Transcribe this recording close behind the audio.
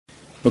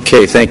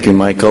Okay, thank you,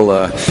 Michael.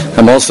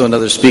 I'm also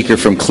another speaker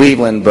from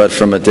Cleveland, but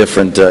from a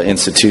different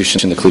institution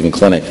in the Cleveland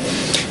Clinic.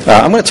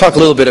 I'm going to talk a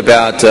little bit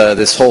about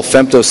this whole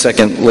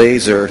femtosecond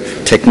laser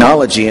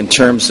technology in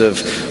terms of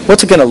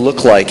what's it going to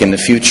look like in the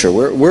future.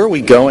 Where are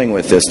we going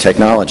with this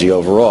technology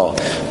overall?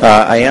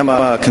 I am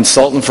a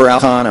consultant for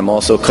Alcon. I'm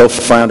also a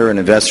co-founder and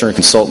investor and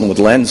consultant with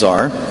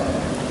LENSAR.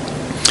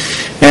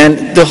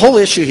 And the whole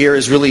issue here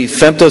is really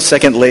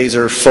femtosecond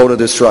laser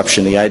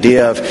photodisruption, the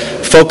idea of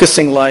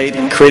focusing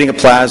light, creating a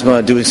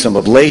plasma, doing some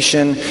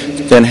ablation,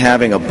 then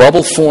having a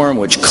bubble form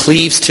which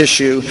cleaves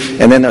tissue,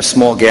 and then a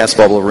small gas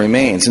bubble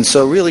remains. And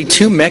so really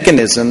two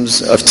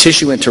mechanisms of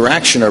tissue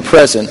interaction are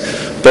present,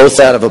 both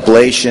that of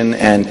ablation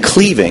and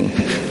cleaving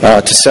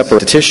to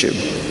separate the tissue.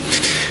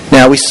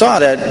 Now, we saw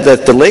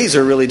that the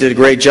laser really did a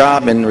great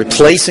job in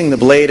replacing the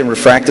blade in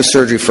refractive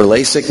surgery for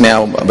LASIK.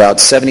 Now, about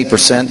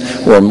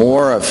 70% or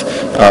more of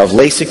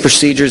LASIK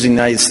procedures in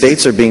the United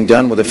States are being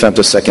done with a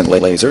femtosecond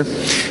laser.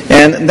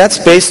 And that's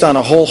based on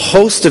a whole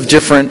host of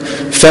different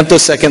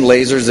femtosecond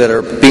lasers that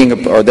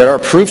are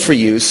approved for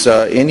use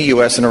in the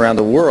U.S. and around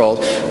the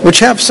world, which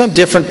have some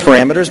different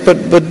parameters,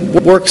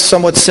 but work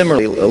somewhat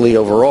similarly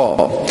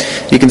overall.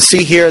 You can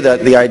see here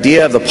that the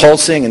idea of the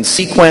pulsing and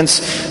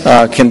sequence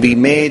can be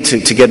made to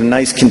get a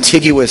nice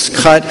contiguous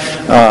cut.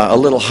 A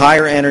little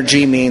higher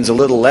energy means a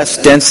little less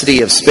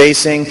density of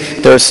spacing.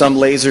 There are some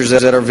lasers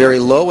that are very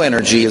low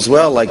energy as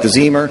well, like the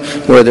Zemer,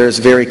 where there's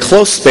very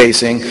close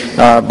spacing,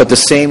 but the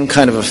same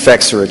kind of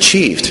effects are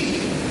achieved.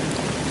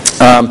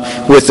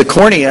 With the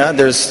cornea,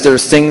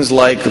 there's things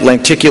like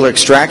lenticular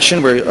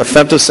extraction, where a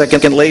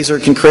femtosecond laser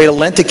can create a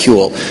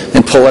lenticule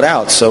and pull it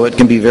out. So it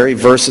can be very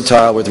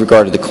versatile with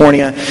regard to the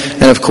cornea.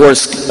 And of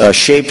course,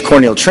 shaped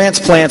corneal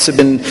transplants have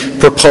been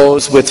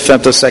proposed with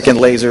femtosecond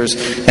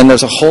lasers. And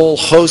there's a whole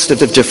host of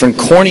different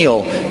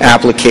corneal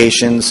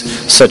applications,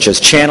 such as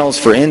channels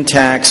for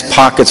intacts,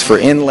 pockets for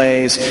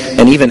inlays,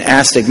 and even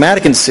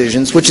astigmatic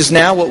incisions, which is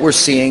now what we're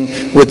seeing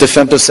with the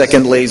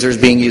femtosecond lasers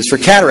being used for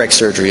cataract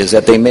surgery, is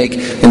that they make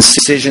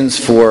incisions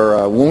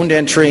for wound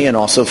entry and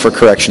also for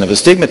correction of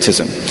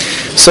astigmatism.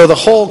 So the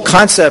whole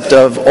concept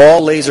of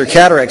all laser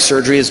cataract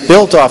surgery is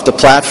built off the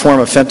platform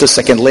of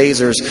femtosecond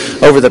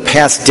lasers over the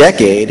past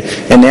decade,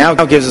 and now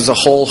gives us a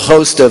whole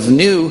host of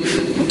new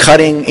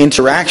cutting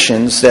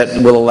interactions that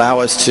will allow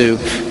us to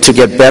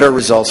get better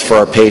results for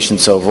our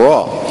patients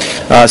overall.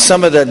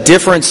 Some of the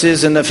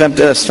differences in the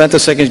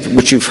femtosecond,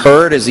 which you've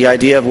heard, is the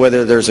idea of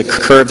whether there's a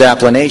curved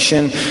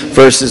applanation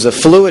versus a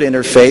fluid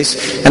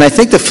interface. And I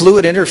think the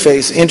fluid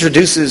interface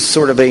introduces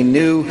sort of a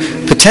new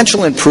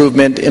potential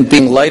improvement in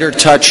being lighter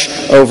touch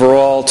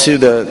overall to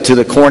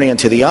the cornea and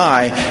to the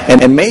eye,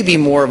 and maybe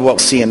more of what we'll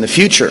see in the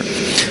future.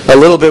 A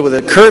little bit with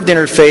a curved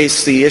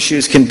interface, the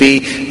issues can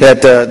be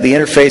that the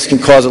interface can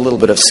cause a little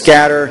bit of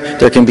scatter.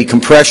 There can be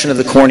compression of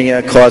the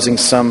cornea, causing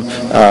some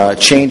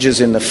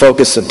changes in the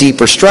focus of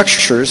deeper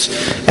structures.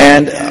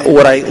 And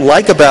what I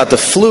like about the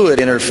fluid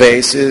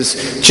interface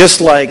is,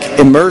 just like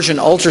immersion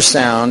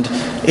ultrasound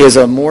is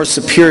a more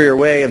superior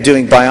way of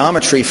doing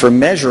biometry for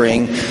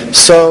measuring,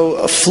 so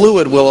a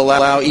fluid will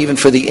allow even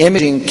for the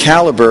imaging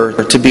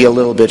caliber to be a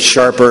little bit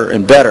sharper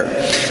and better.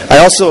 I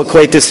also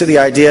equate this to the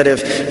idea that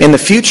if in the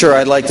future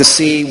I'd like to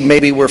see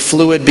maybe where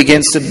fluid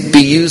begins to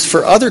be used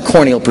for other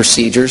corneal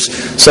procedures,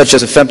 such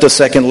as a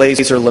femtosecond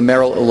laser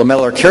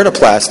lamellar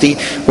keratoplasty,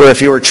 where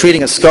if you were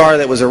treating a scar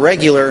that was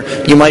irregular,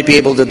 you might be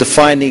able to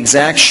define the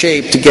exact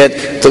shape to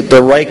get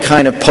the right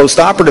kind of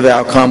post-operative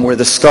outcome, where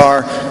the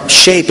scar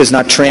shape is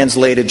not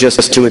translated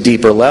just to a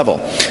deeper level.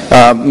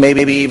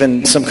 Maybe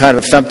even some kind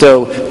of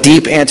femto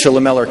deep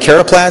anterolamellar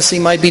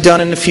keratoplasty might be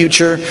done in the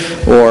future,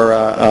 or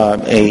a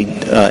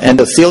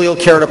endothelial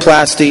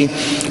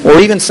keratoplasty, or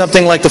even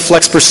something like the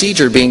flex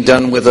procedure being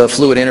done with a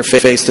fluid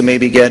interface to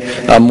maybe get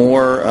a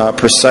more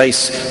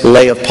precise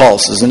lay of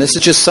pulses. And this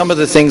is just some of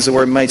the things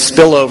that might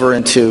spill over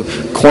into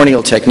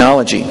corneal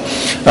technology.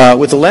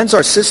 With the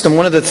LENSAR system,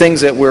 one of the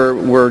things that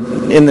we're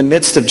in the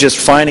midst of just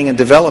finding and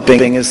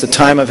developing is the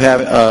time of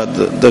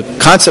the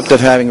concept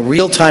of having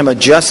real-time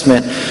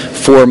adjustment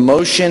for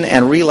motion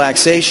and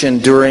relaxation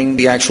during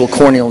the actual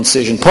corneal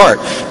incision part.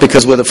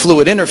 Because with a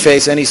fluid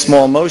interface, any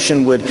small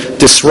motion would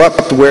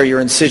disrupt where your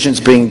incision's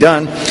being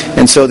done,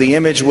 and so the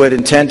image would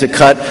intend to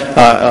cut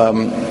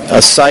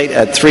a site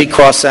at 3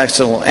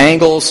 cross-sectional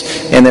angles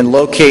and then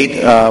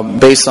locate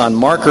based on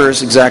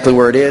markers exactly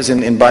where it is,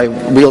 and by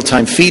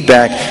real-time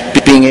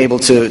feedback being able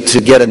to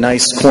get a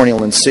nice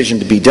corneal incision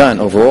to be done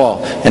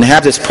overall, and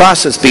have this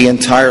process be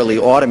entirely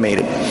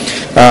automated.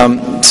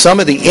 Some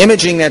of the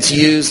imaging that's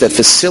used that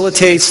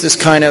facilitates this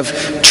kind of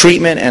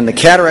treatment and the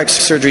cataract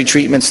surgery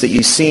treatments that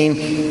you've seen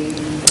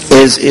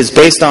is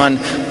based on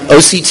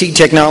OCT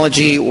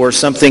technology or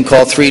something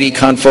called 3D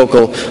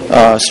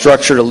confocal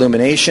structured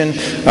illumination.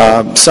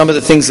 Some of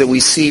the things that we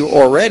see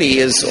already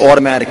is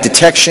automatic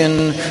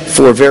detection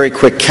for very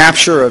quick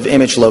capture of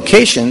image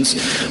locations.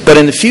 But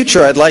in the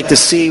future, I'd like to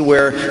see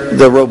where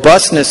the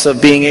robustness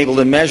of being able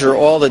to measure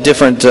all the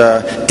different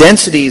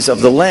densities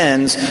of the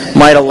lens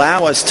might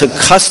allow us to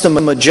custom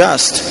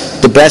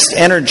adjust the best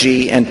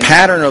energy and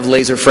pattern of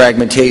laser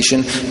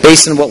fragmentation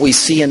based on what we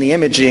see in the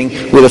imaging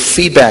with a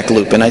feedback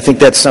loop. And I think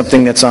that's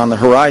something that's on the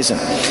horizon.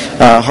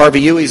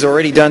 Harvey Ewey's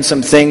already done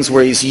some things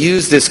where he's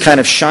used this kind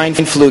of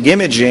Scheinflug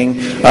imaging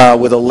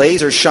with a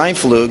laser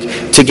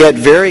Scheinflug to get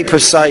very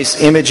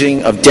precise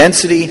imaging of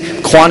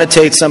density,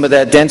 quantitate some of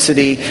that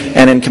density,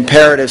 and in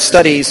comparative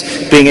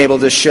studies being able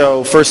to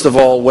show, first of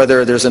all,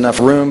 whether there's enough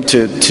room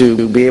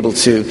to be able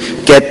to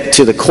get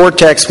to the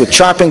cortex with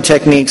chopping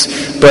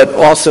techniques, but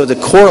also to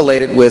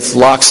correlate it with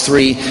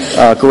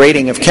LOX3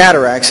 grading of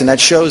cataracts. And that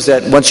shows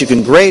that once you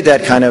can grade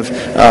that kind of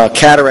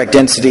cataract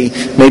density,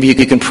 maybe you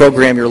can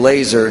program your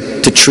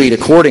laser to treat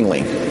accordingly.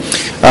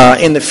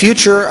 In the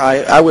future,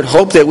 I would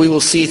hope that we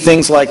will see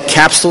things like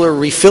capsular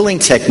refilling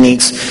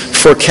techniques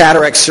for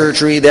cataract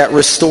surgery that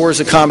restores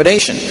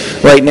accommodation.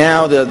 Right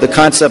now, the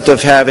concept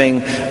of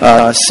having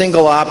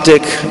single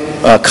optic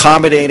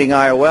accommodating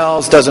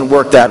IOLs doesn't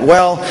work that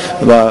well.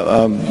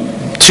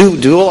 Two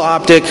dual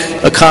optic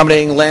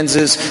accommodating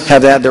lenses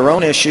have had their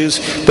own issues,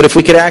 but if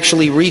we could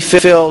actually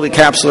refill the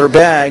capsular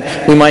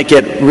bag, we might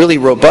get really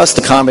robust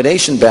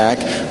accommodation back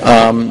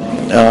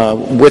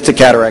with the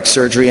cataract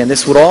surgery, and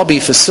this would all be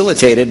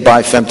facilitated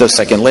by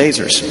femtosecond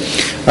lasers.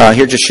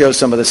 Here just shows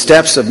some of the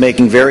steps of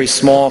making very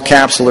small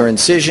capsular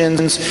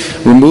incisions,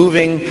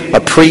 removing a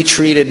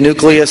pre-treated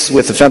nucleus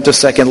with a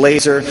femtosecond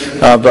laser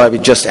by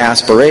just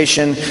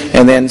aspiration,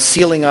 and then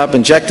sealing up,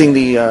 injecting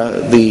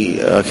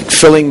the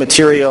filling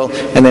material,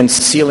 and then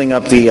sealing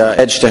up the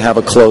edge to have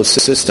a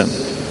closed system.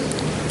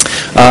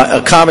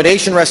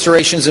 Accommodation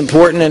restoration is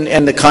important,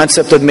 and the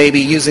concept of maybe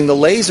using the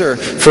laser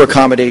for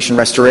accommodation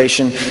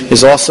restoration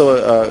is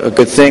also a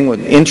good thing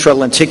with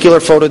intralenticular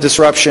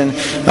photodisruption.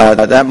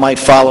 That might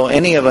follow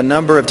any of a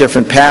number of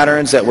different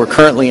patterns that we're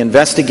currently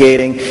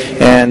investigating,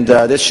 and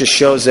this just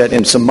shows that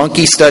in some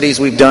monkey studies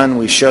we've done,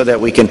 we show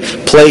that we can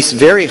place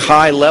very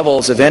high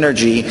levels of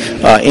energy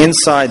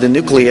inside the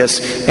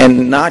nucleus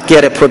and not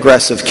get a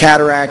progressive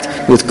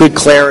cataract with good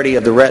clarity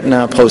of the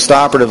retina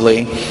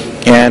postoperatively.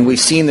 And we've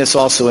seen this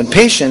also in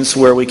patients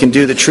where we can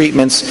do the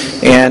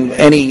treatments and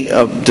any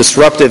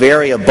disruptive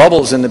area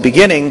bubbles in the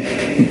beginning,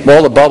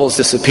 all the bubbles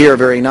disappear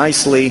very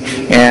nicely,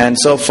 and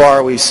so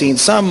far we've seen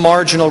some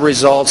marginal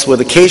results with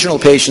occasional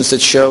patients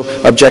that show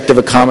objective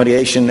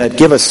accommodation that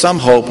give us some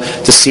hope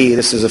to see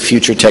this as a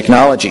future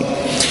technology.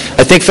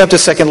 I think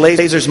femtosecond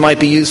lasers might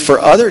be used for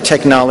other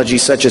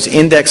technologies such as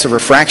index of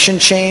refraction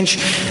change.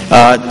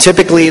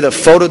 Typically the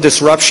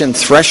photodisruption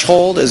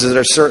threshold is at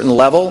a certain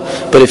level,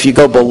 but if you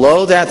go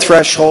below that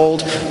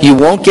threshold, you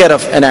won't get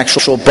an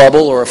actual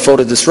bubble or a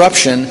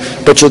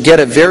photodisruption, but you'll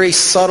get a very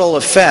subtle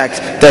effect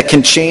that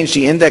can change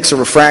the index of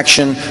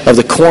refraction of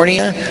the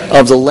cornea,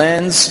 of the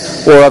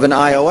lens, or of an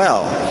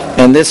IOL.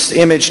 And this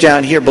image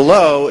down here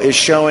below is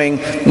showing,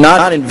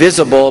 not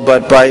invisible,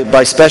 but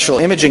by special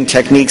imaging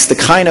techniques, the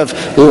kind of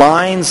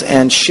lines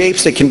and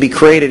shapes that can be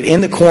created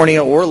in the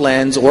cornea or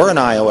lens or an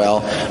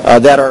IOL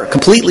that are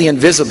completely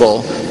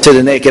invisible to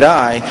the naked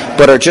eye,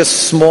 but are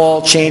just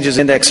small changes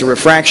in index of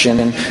refraction.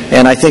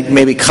 And I think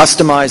maybe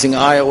customizing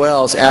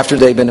IOLs after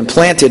they've been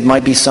implanted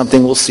might be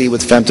something we'll see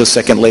with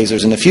femtosecond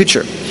lasers in the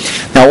future.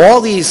 Now,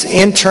 all these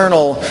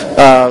internal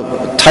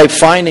type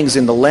findings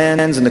in the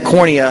lens and the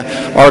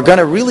cornea are going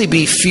to really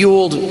be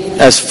fueled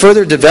as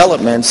further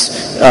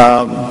developments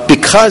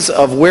because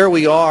of where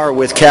we are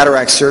with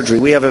cataract surgery.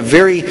 We have a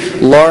very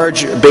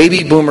large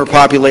baby boomer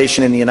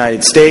population in the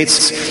United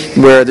States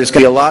where there's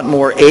going to be a lot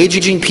more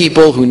aging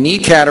people who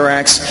need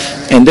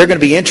cataracts, and they're going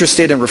to be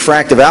interested in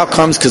refractive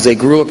outcomes because they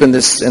grew up in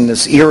this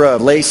era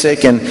of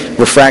LASIK and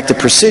refractive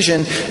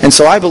precision. And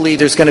so I believe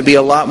there's going to be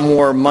a lot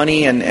more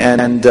money and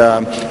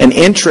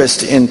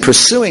interest in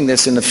pursuing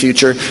this in the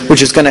future,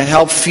 which is going to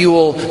help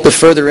fuel the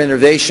further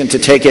innovation to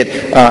take it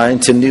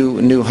into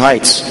new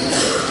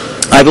heights.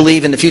 I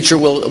believe in the future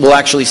we'll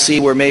actually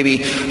see where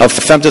maybe a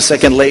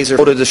femtosecond laser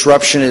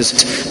photodisruption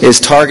is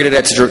targeted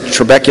at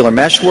trabecular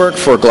meshwork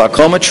for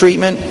glaucoma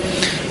treatment.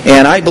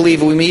 And I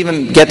believe we may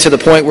even get to the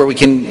point where we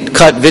can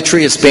cut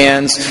vitreous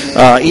bands,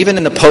 even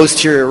in the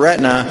posterior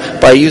retina,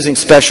 by using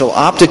special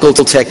optical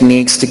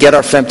techniques to get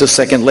our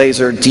femtosecond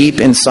laser deep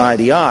inside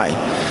the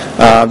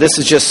eye. This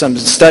is just some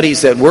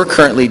studies that we're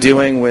currently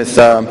doing with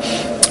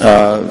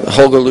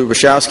Holger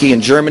Lubischowski in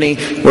Germany,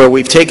 where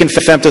we've taken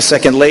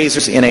femtosecond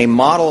lasers in a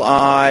model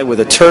eye with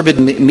a turbid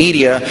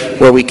media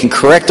where we can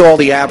correct all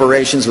the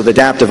aberrations with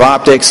adaptive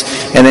optics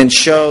and then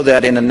show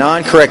that in a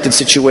non-corrected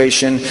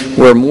situation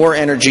where more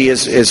energy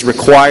is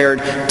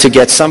required to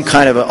get some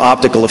kind of an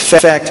optical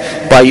effect,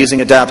 by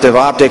using adaptive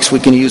optics we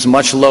can use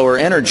much lower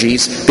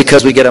energies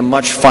because we get a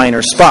much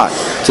finer spot,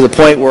 to the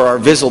point where our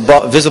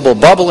visible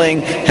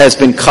bubbling has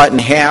been cut in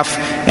half,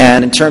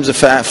 and in terms of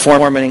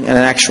forming an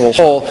actual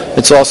hole,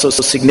 it's all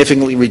also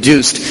significantly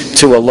reduced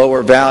to a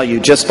lower value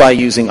just by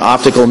using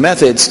optical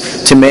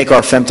methods to make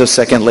our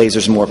femtosecond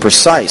lasers more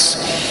precise.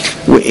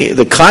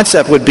 The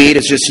concept would be to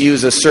just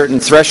use a certain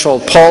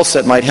threshold pulse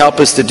that might help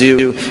us to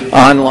do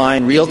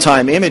online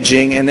real-time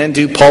imaging, and then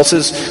do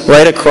pulses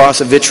right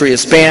across a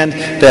vitreous band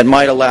that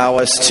might allow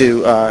us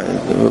to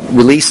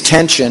release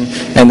tension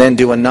and then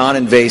do a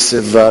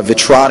non-invasive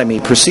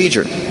vitrectomy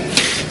procedure.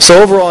 So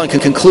overall, in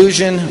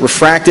conclusion,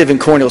 refractive and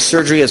corneal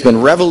surgery has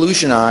been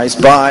revolutionized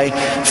by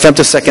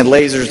femtosecond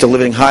lasers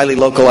delivering highly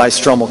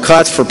localized stromal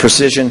cuts for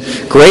precision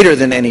greater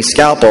than any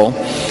scalpel.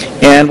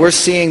 And we're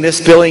seeing this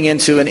building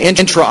into an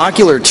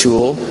intraocular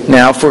tool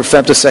now for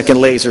femtosecond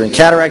laser in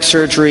cataract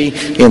surgery,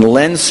 in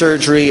lens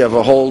surgery of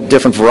a whole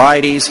different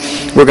varieties.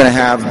 We're going to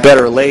have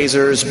better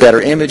lasers, better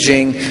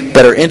imaging,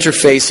 better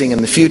interfacing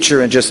in the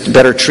future, and just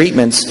better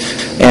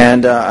treatments.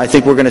 And I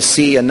think we're going to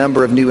see a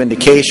number of new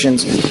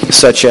indications,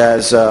 such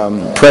as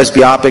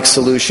presbyopic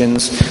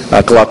solutions,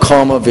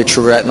 glaucoma,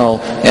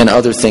 vitreoretinal, and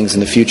other things in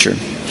the future.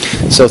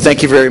 So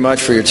thank you very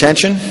much for your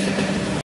attention.